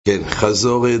כן,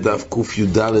 חזור דף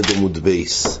קי"ד עמוד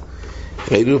בייס.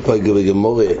 ראינו פה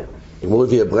בגמורה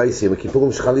והברייסה, עם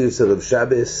הכיפורים שחלי יוסר רב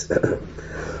שבס,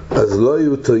 אז לא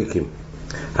היו תויקים.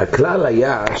 הכלל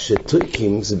היה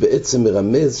שתויקים זה בעצם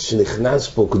מרמז שנכנס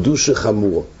פה קדושה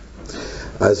חמור.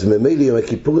 אז ממילא עם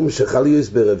הכיפורים שחלי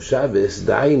יוסר רב שבס,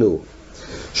 דהיינו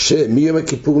שמיום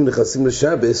הכיפורים נכנסים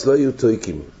לשבס לא היו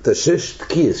תויקים. תשש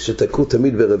תקיס שתקעו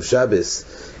תמיד ברב שבס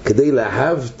כדי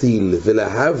להבדיל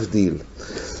ולהבדיל,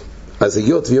 אז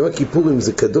היות ויום הכיפורים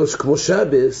זה קדוש כמו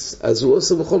שבס, אז הוא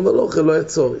עושה בכל מלוכה, לא היה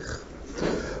צורך.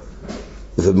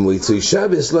 ובמועצוי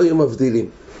שבס לא היו מבדילים.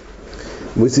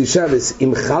 במועצוי שבס,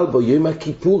 אם חל בו יום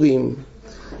הכיפורים,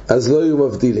 אז לא היו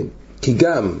מבדילים. כי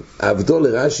גם העבדול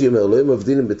רש"י אומר, לא היו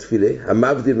מבדילים בתפילה,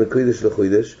 המבדיל מקודש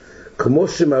לחודש, כמו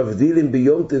שמבדילים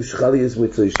ביום טוב שחל יש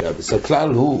מועצוי שבס. הכלל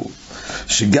הוא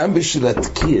שגם בשביל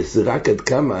התקיס זה רק עד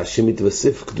כמה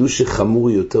שמתווסף קדוש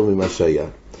חמור יותר ממה שהיה.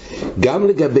 גם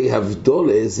לגבי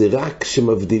הבדולה זה רק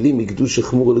שמבדילים מקדוש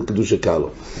חמור לקדוש קלו,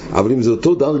 אבל אם זה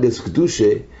אותו דרגס קדושה,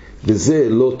 וזה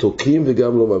לא תוקים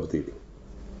וגם לא מבדילים.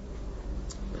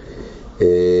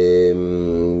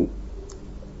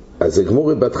 אז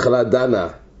הגמורה בהתחלה דנה,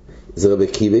 זה רבי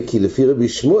עקיבא, כי לפי רבי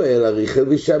שמואל הריחל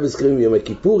ושבס קוראים יום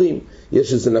הכיפורים,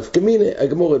 יש איזה נפקא מינה,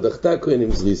 הגמורה דחתה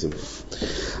כהנים זריזים.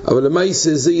 אבל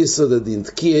למעשה זה יסוד הדין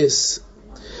תקיס.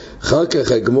 אחר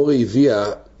כך הגמורה הביאה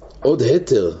עוד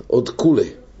היתר, עוד קולה.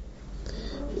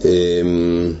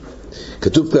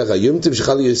 כתוב ככה, יום טוב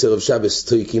שחל יוסר רב שבס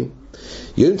תויקים.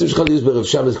 יום טוב שחל יוסר רב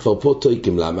שבס כבר פה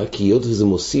תויקים. למה? כי היות וזה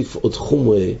מוסיף עוד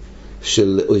חומרה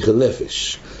של אוכל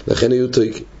נפש, לכן היו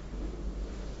תויקים.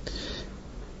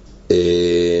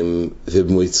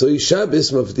 ובמועצוי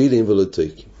שבס מבדילים ולא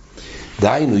תויקים.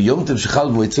 דהיינו, יום טוב שחל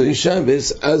במועצוי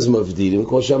שבס, אז מבדילים.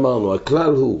 כמו שאמרנו,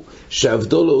 הכלל הוא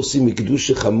שהבדול לא עושים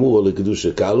מקדוש חמור או לקדוש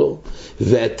קלו,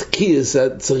 והתקיס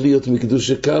צריך להיות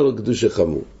מקדוש קלו או קדוש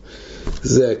חמור.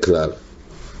 זה הכלל.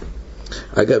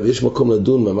 אגב, יש מקום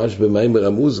לדון ממש במיימר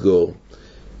המוסגור.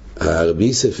 הרבי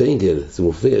יוסף אנגל, זה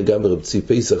מופיע גם ברב צבי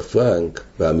פסח פרנק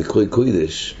והמקרא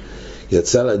קודש,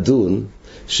 יצא לדון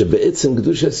שבעצם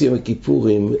קדושת יום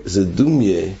הכיפורים זה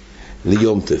דומיה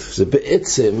ליום טף. זה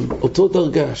בעצם אותו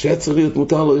דרגה שהיה צריך להיות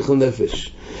מותר לא יאכל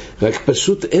נפש, רק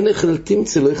פשוט אין אכל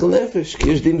תמצא לא יאכל נפש, כי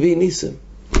יש דין ואי ניסם.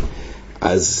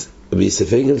 אז רבי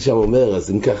יוסף אנגל שם אומר,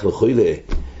 אז אם כך לחוילה,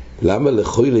 למה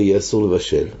לחוילה יהיה אסור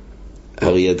לבשל?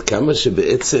 הרי עד כמה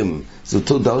שבעצם זה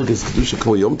אותו דרגס קדושה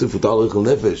כמו יום טף מותר לא יאכל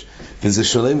נפש, וזה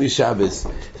שונה משבס,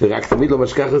 ורק תמיד לא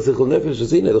משכחת יאכל נפש,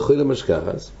 אז הנה לחוילה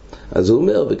משכחת. אז הוא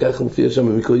אומר, וכך מופיע שם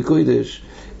במקרא קודש,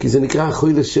 כי זה נקרא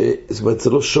חוילה זה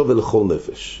לא שווה לכל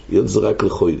נפש, להיות זה רק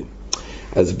לחוילים.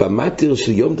 אז במטר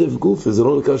של יום טף גוף זה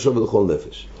לא נקרא שווה לכל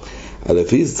נפש. על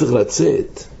לפי זה צריך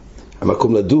לצאת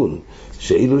המקום לדון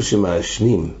שאילו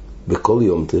שמעשנים בכל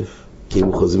יום טף, כי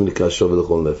הם חוזרים נקרא שווה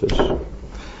לכל נפש,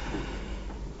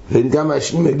 והם גם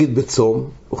מעשנים נגיד בצום,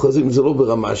 וחוזרים זה לא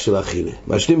ברמה של אכילה,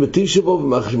 מעשנים בתשע באב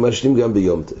ומעשנים גם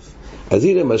ביום טף. אז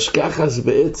הנה משכחת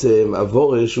בעצם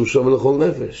עבורש הוא שווה לכל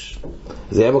נפש.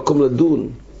 זה היה מקום לדון,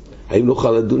 האם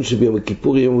נוכל לדון שביום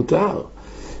הכיפור יהיה מותר?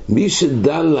 מי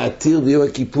שדן להתיר ביום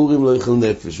הכיפורים לא יאכל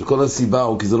נפש, וכל הסיבה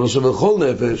הוא כי זה לא שווה לכל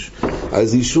נפש,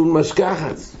 אז עישון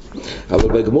משכחת.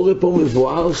 אבל בגמורה פה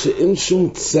מבואר שאין שום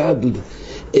צד,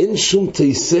 אין שום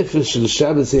תוספת של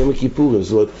שבס ביום הכיפורים.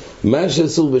 זאת אומרת, מה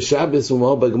שאסור בשבס הוא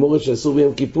אומר בגמורה שאסור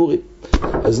ביום הכיפורים.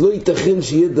 אז לא ייתכן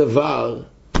שיהיה דבר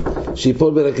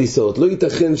שיפול בין הכיסאות, לא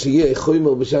ייתכן שיהיה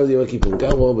חומר בשבס ביום הכיפורים.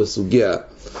 כמה אומר בסוגיה,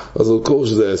 אז על כל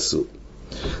שזה אסור.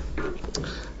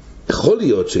 יכול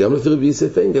להיות שגם לפי רבי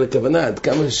יוסף אנגל הכוונה עד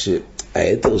כמה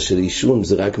שהיתר של עישון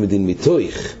זה רק מדין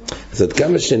מתויך, אז עד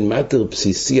כמה שאין מטר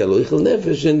בסיסי על אוכל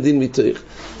נפש אין דין מתויך.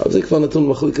 אבל זה כבר נתון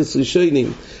מחלוקת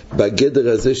ראשונים בגדר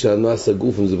הזה של הנועס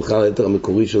הגוף, אם זה בכלל היתר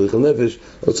המקורי של אוכל נפש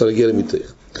רוצה להגיע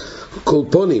למתויך. כל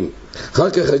פונים אחר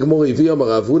כך הגמור הביא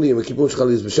אמר אבוני עם הכיפור שלך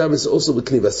בשבס אוסר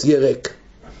בכניבס ירק.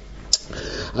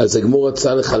 אז הגמור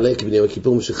רצה לחלק בין יום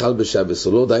הכיפורים שחל בשבס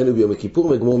או לא, דהיינו ביום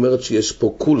הכיפורים הגמור אומרת שיש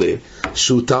פה קולה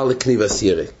שהותר לכניבס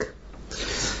ירק.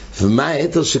 ומה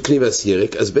היתר של כניבס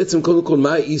ירק? אז בעצם קודם כל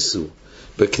מה האיסור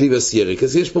בכניבס ירק?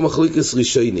 אז יש פה מחלוקת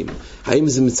ראשונים, האם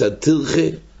זה מצד תרחה,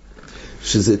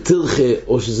 שזה תרחה,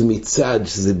 או שזה מצד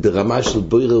שזה ברמה של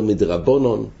בוירר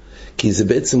מדרבונון, כי זה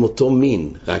בעצם אותו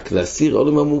מין, רק להסיר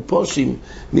עולם המופושים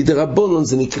מדרבונון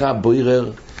זה נקרא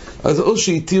בוירר. אז או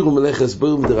שהתירו מלאכת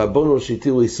בוירר מדרבונון, או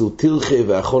שהתירו איסור תרחה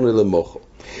ואחרון אל המוחו.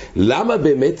 למה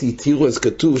באמת התירו? אז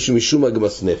כתוב שמשום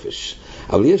אגמס נפש,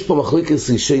 אבל יש פה מחלוקת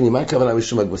ראשונים, מה הכוונה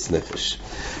משום אגמס נפש?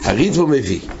 הריטב"א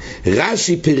מביא,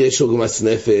 רש"י פירש אגמס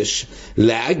נפש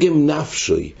לאגם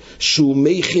נפשוי, שהוא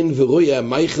מכין ורואה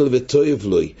המייכל וטויב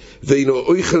לוי ואינו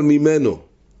אוכל ממנו,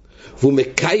 והוא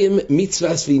מקיים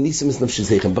מצווה וניסים את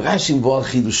נפשותיכם. ברש"י מבוא על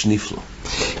חידוש נפלא.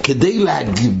 כדי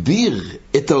להגביר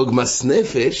את העוגמת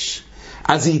נפש,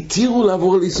 אז התירו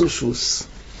לעבור על איסור שבוס.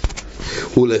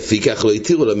 ולפיכך לא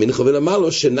התירו למנחה ולאמר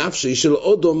לו שנפשי של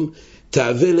אודום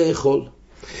תאווה לאכול.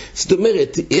 זאת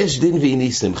אומרת, יש דין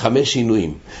וניסים, 5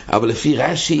 שינויים, אבל לפי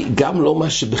רש"י גם לא מה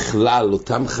שבכלל,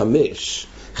 אותם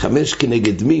 5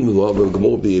 כנגד מי, מבואר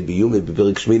בגמור ביומי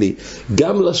בפרק שמיני,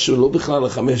 גם לא בכלל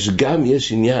 5, גם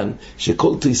יש עניין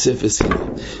שכל תוספת הנה,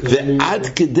 ועד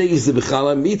כדי זה בכלל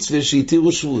המצווה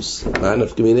שהתירו שבוס. מה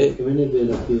נפקא מיני?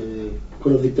 כל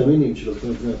הוויטמינים שלו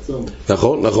לפני הצום.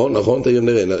 נכון, תגיד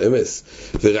נראה, אמס.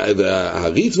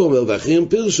 והריטב"א אומר, ואחרים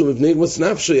פירשו מפני עוגמת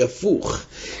נפשי הפוך,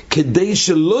 כדי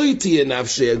שלא תהיה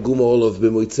נפשי יגום עולב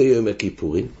במועצי יום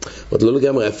הכיפורים. עוד לא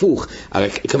לגמרי הפוך,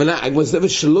 הכוונה, עוגמת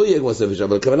נפש שלא יהיה עוגמת נפש,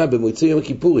 אבל הכוונה במועצי יום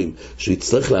הכיפורים, שהוא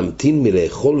יצטרך להמתין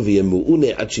מלאכול ויהיה מעונה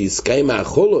עד שיזכה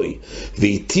מהאכולוי,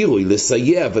 ויתירוי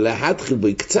לסייע ולהתחיל בו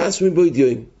קצת מבויד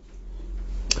יום.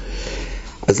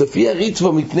 אז לפי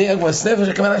הריטב"א מפני עוגמת נפש,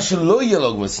 הכוונה שלא יהיה לו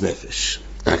עוגמת נפש.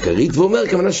 רק הריטב"א אומר,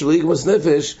 הכוונה שלא יהיה עוגמת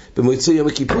נפש, במועצי יום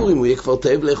הכיפורים הוא יהיה כבר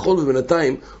תאב לאכול,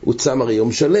 ובינתיים הוא צם הרי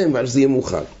יום שלם, ואז זה יהיה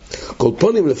מוכן. כל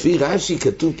פונים, לפי רש"י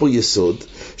כתוב פה יסוד,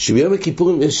 שביום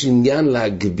הכיפורים יש עניין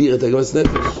להגביר את עוגמת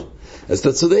נפש. אז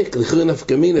אתה צודק, לכוי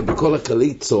נפקא מינה בכל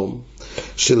הכלי צום,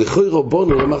 שלכוי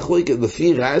רבונו למחלוקת,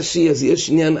 לפי רש"י, אז יש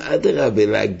עניין אדרבה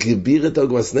להגביר את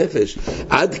עוגמת נפש,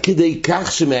 עד כדי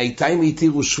כך שמהאיתיים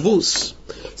התירו שבוס.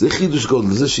 זה חידוש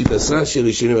גודל, זה שיטת רש"י,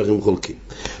 ראשונים אחרים חולקים.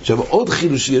 עכשיו, עוד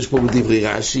חידוש שיש פה בדברי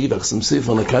רש"י, והחסם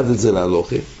ספר נקד את זה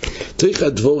להלוכה, תוך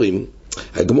הדבורים,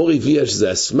 הגמור הביאה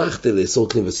שזה אסמכתא לאסור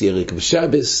כנבס ירק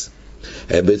בשבס,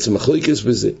 היה בעצם מחלוקת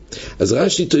בזה. אז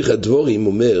רש"י תוך הדבורים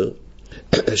אומר,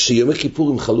 שיום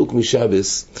הכיפורים חלוק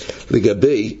משבס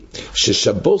לגבי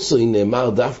ששבוסוי נאמר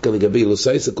דווקא לגבי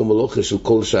לוסייסה כמולוכה של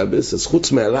כל שבס, אז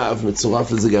חוץ מעליו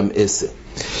מצורף לזה גם עשה.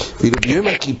 ואילו ביום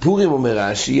הכיפורים אומר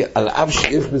רש"י, על אף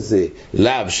שיש בזה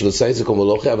לאו של לוסייסה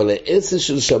כמולוכה, אבל העשה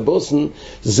של שבוסן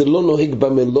זה לא נוהג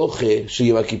במלוכה של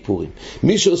יום הכיפורים.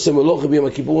 מי שעושה מלוכה ביום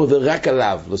הכיפורים זה רק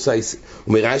עליו, לוסייסה.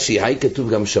 אומר רש"י, היי כתוב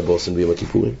גם שבוסן ביום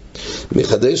הכיפורים.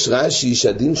 מחדש רש"י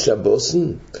שהדין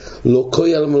שבוסן לא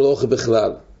קוי על מלוכה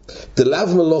בכלל. דלאו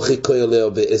מלוכה קוי עליה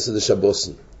בעשה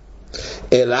לשבוסן.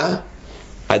 אלא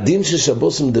הדין של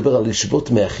שבוסן מדבר על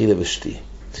לשבות מאכילה ושתייה.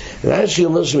 רש"י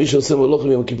אומר שמי שעושה מלוכה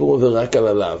ביום הכיפור עובר רק על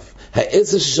עליו.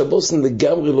 העשה של שבוסן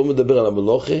לגמרי לא מדבר על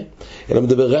המלוכה, אלא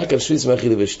מדבר רק על שביס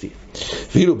מאכילה ושתייה.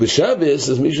 ואילו בשבס,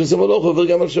 אז מי שעושה מלוכה עובר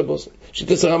גם על שבוסן.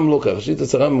 שיטת סרם לא ככה, שיטת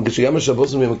סרם שגם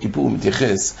השבוסן ביום הכיפור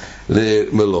מתייחס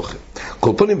למלוכה.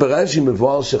 כל פנים ברש"י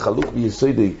מבואר שחלוק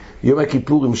ביסודי יום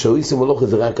הכיפור עם שעושה מלוכה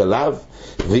זה רק עליו,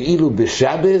 ואילו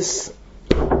בשבס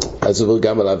אז עובר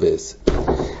גם עליו ועשה.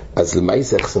 אז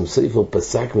למעשה החסם סופר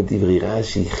פסק מדברי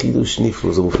רש"י חידוש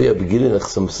נפלא, זה מופיע בגילוי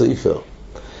החסם סופר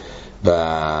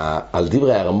על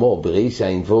דברי הרמ"א בריש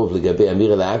עין ווב לגבי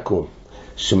אמיר אל העכו"ם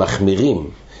שמחמירים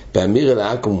באמיר אל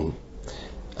העכו"ם.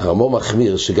 הרמ"א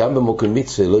מחמיר שגם במוקר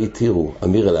מצווה לא התירו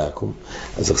אמיר אל העכו"ם.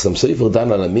 אז החסם סופר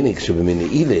דן על המיניק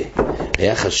שבמנעילה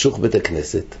היה חשוך בית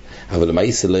הכנסת, אבל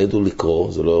למעשה לא ידעו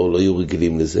לקרוא, זה לא היו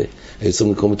רגילים לזה, היו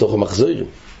צריכים לקרוא מתוך המחזורים.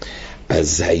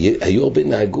 אז היו הרבה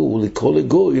נהגו לקרוא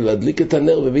לגוי, להדליק את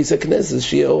הנר בביס הכנסת,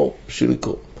 שיהיה אור בשביל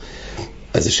לקרוא.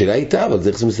 אז השאלה הייתה, אבל זה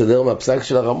איך זה מסתדר מהפסק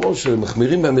של הרמ"א,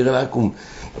 שמחמירים באמיר אל העכו"ם,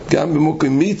 גם במוקר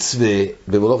מצווה,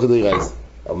 במלוכה דאורייתא.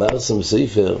 אומר החסם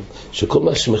סופר, שכל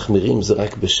מה שמחמירים זה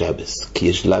רק בשבס, כי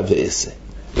יש לאו ועשה.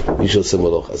 מי שעושה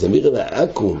מלוכה. אז אמיר אל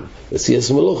העכו"ם,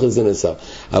 ועשיית מלוכה זה נאסר.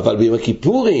 אבל ביום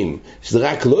הכיפורים, שזה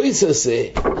רק לא יעשה,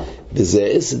 וזה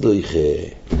עשה לא יחיה.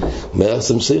 אומר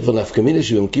החסם סופר, נפקא מינה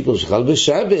שביום כיפור שחל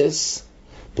בשבס,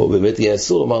 פה באמת יהיה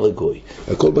אסור לומר לגוי.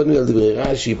 הכל בנוי על דברי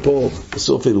רש"י, פה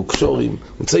בסוף אלו קשורים. הוא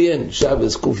מציין,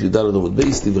 שבס ק"ד עמוד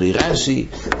בייס, דברי רש"י,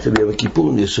 שביום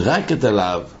הכיפורים יש רק את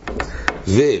הלאו,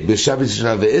 ובשבס של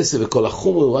לאו ועשה, וכל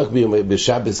החומר הוא רק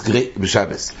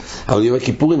בשבס. אבל ביום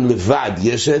הכיפורים לבד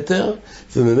יש היתר,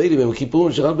 וממילא ביום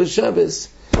הכיפורים שחל בשבס,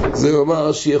 זה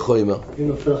אומר שיהיה חומר. אם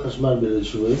נופל החשמל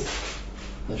בשבס,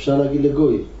 אפשר להגיד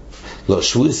לגוי. לא,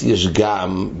 שבס יש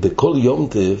גם, בכל יום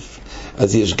טף,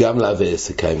 אז יש גם לאו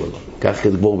ועשה קיימלון. כך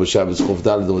כדגמור בשבס ק"ד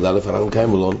עמוד א' אנחנו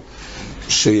קיימלון,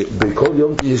 שבכל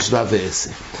יום יש לאו ועשה.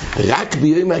 רק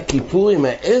ביום הכיפורים,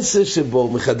 העשה שבו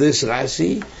מחדש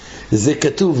רש"י, זה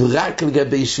כתוב רק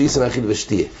לגבי שביס מאכילה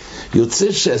ושתייה.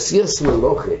 יוצא שעשיית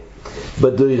מלוכה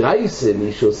בדאורייתא,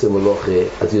 מי שעושה מלוכה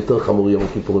אז יותר חמור יום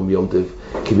הכיפורים ביום טוב,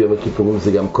 כי ביום הכיפורים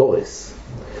זה גם קורס,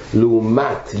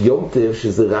 לעומת יום טוב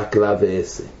שזה רק לאו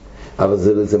ועשה, אבל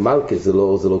זה מלכה, זה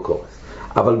לא קורס.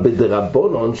 אבל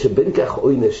בדרבנן שבין כך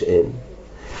עונש אין,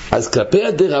 אז כלפי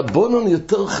הדרבנון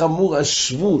יותר חמור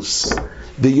השבוס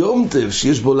ביום טוב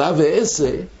שיש בו לאו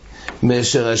ועשה,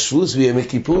 מאשר השבוס בימי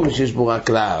כיפורים שיש בו רק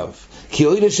לאו. כי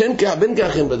אוי לשם בין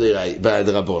ככה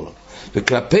בדרבנון.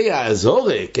 וכלפי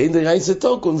האזורה, כן דרייסה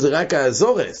תוקון, זה רק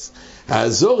האזורס.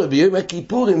 האזורה ביום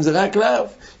הכיפורים זה רק לאו.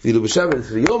 ואילו בשבת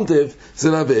ויום טוב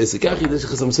זה לאו ועשה. כך ידע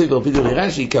שחסם סופר פתאום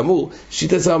רש"י, כאמור,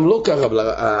 שיטה סם לא ככה, אבל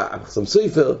החסם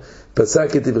סופר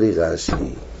פסק את דברי רש"י.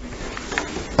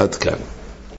 עד כאן.